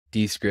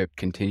Descript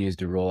continues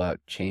to roll out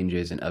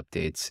changes and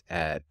updates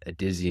at a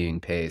dizzying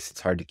pace.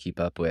 It's hard to keep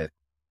up with.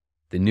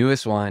 The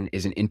newest one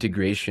is an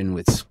integration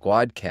with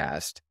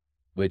Squadcast,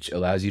 which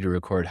allows you to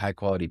record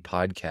high-quality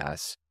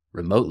podcasts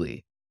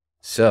remotely.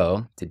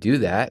 So to do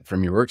that,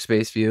 from your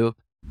workspace view,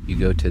 you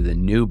go to the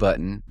new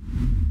button,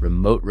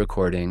 Remote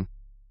Recording,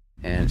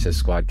 and it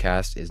says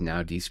Squadcast is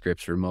now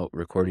Descript's remote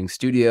recording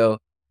studio.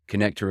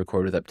 Connect to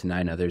record with up to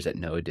 9 others at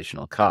no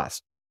additional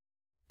cost.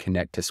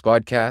 Connect to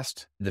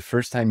Squadcast. The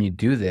first time you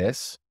do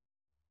this,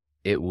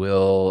 it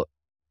will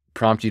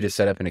prompt you to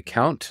set up an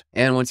account.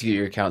 And once you get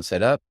your account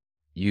set up,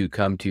 you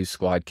come to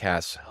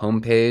Squadcast's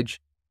homepage,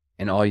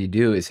 and all you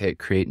do is hit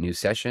create new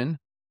session.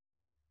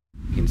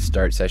 You can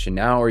start session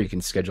now, or you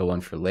can schedule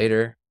one for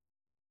later.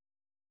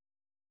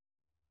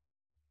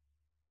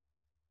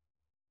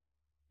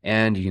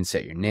 And you can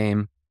set your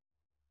name.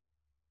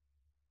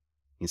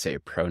 You can set your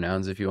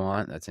pronouns if you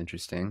want. That's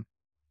interesting.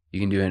 You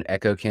can do an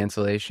echo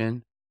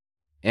cancellation,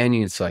 and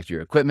you can select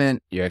your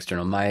equipment, your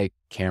external mic,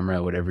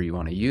 camera, whatever you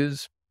want to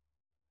use.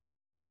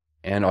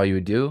 And all you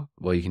would do,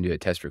 well, you can do a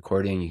test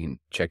recording. You can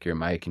check your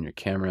mic and your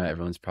camera.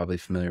 Everyone's probably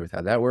familiar with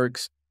how that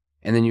works.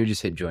 And then you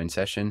just hit join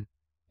session,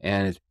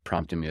 and it's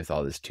prompting me with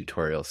all this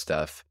tutorial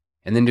stuff.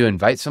 And then to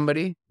invite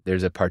somebody,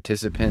 there's a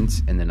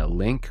participants and then a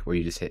link where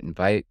you just hit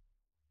invite.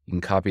 You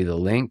can copy the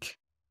link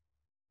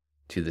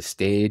to the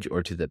stage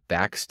or to the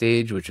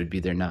backstage, which would be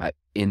they're not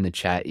in the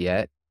chat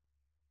yet,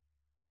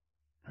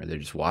 or they're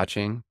just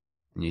watching.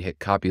 And you hit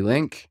copy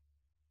link,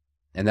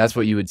 and that's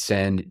what you would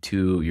send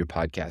to your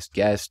podcast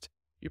guest,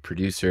 your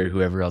producer,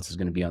 whoever else is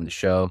going to be on the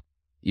show,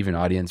 even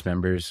audience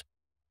members.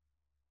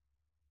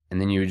 And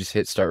then you would just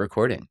hit start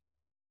recording,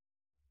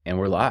 and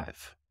we're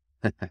live.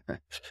 And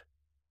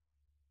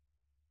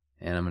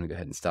I'm going to go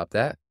ahead and stop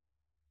that.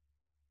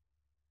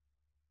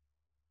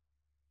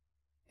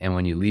 And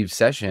when you leave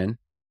session,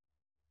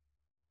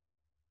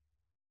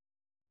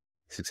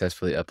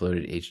 successfully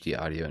uploaded HD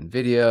audio and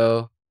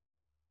video.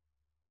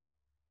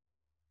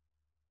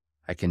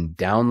 I can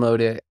download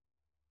it.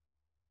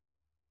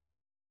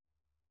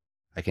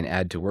 I can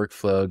add to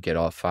workflow, get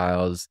all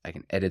files. I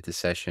can edit the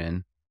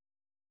session.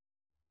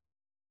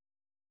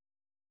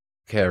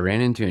 Okay, I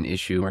ran into an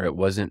issue where it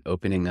wasn't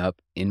opening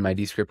up in my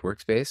Descript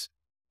workspace.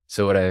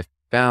 So what I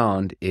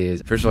found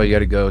is, first of all, you got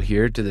to go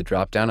here to the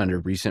dropdown under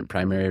recent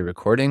primary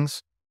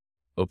recordings,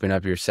 open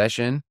up your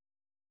session,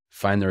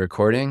 find the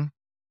recording,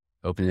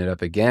 open it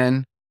up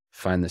again,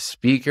 find the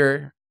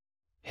speaker,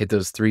 hit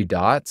those 3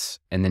 dots,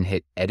 and then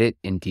hit edit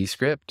in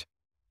Descript.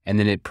 And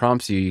then it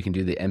prompts you, you can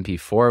do the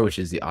MP4, which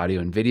is the audio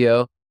and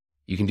video.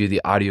 You can do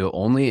the audio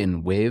only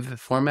in WAV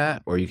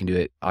format, or you can do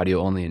it audio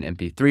only in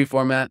MP3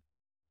 format.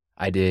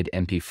 I did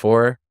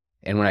MP4.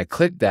 And when I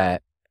clicked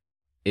that,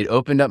 it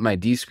opened up my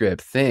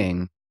Descript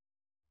thing,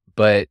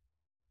 but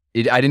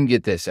I didn't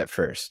get this at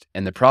first.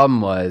 And the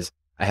problem was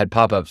I had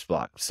pop-ups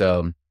blocked.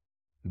 So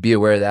be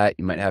aware of that.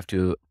 You might have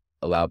to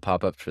allow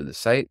pop-ups for the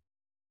site.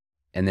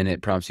 And then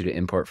it prompts you to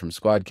import from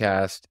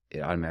Squadcast.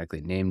 It automatically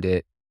named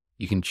it.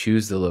 You can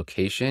choose the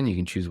location. You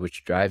can choose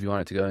which drive you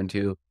want it to go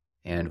into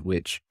and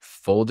which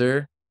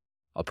folder.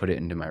 I'll put it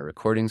into my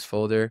recordings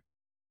folder.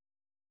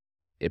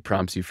 It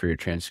prompts you for your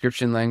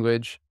transcription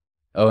language.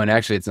 Oh, and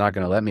actually it's not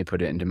going to let me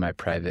put it into my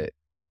private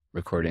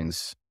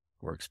recordings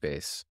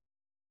workspace.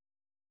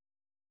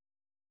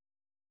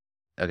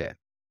 Okay,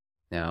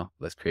 now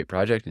let's create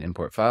project and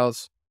import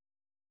files.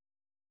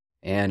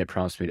 And it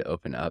prompts me to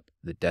open up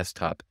the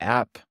desktop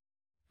app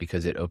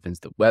because it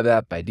opens the web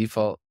app by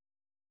default.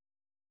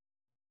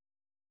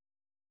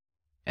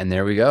 And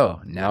there we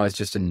go. Now it's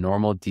just a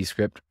normal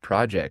Descript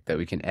project that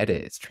we can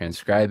edit. It's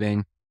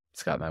transcribing.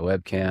 It's got my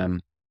webcam,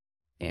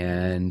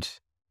 and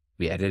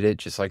we edit it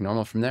just like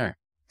normal from there.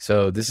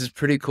 So this is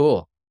pretty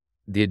cool.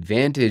 The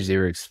advantage they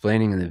were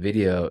explaining in the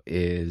video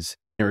is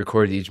it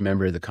records each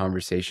member of the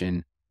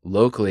conversation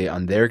locally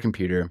on their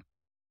computer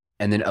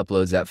and then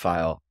uploads that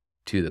file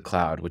to the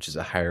cloud, which is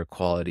a higher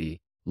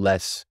quality,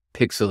 less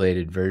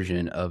pixelated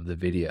version of the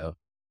video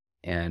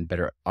and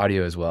better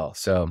audio as well.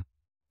 So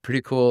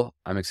pretty cool.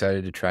 I'm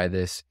excited to try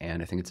this,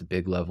 and I think it's a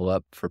big level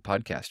up for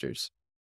podcasters.